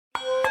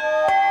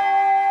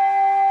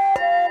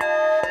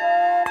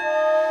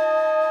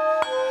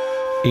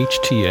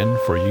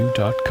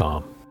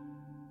HTN4U.com.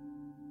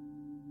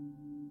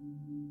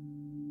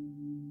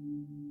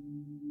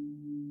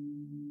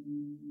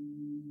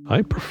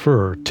 I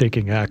prefer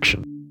taking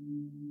action.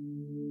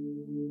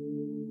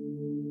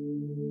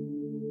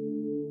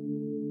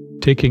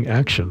 Taking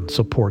action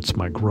supports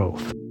my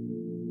growth.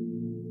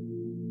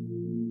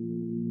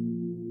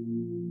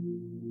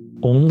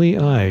 Only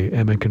I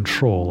am in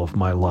control of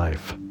my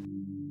life.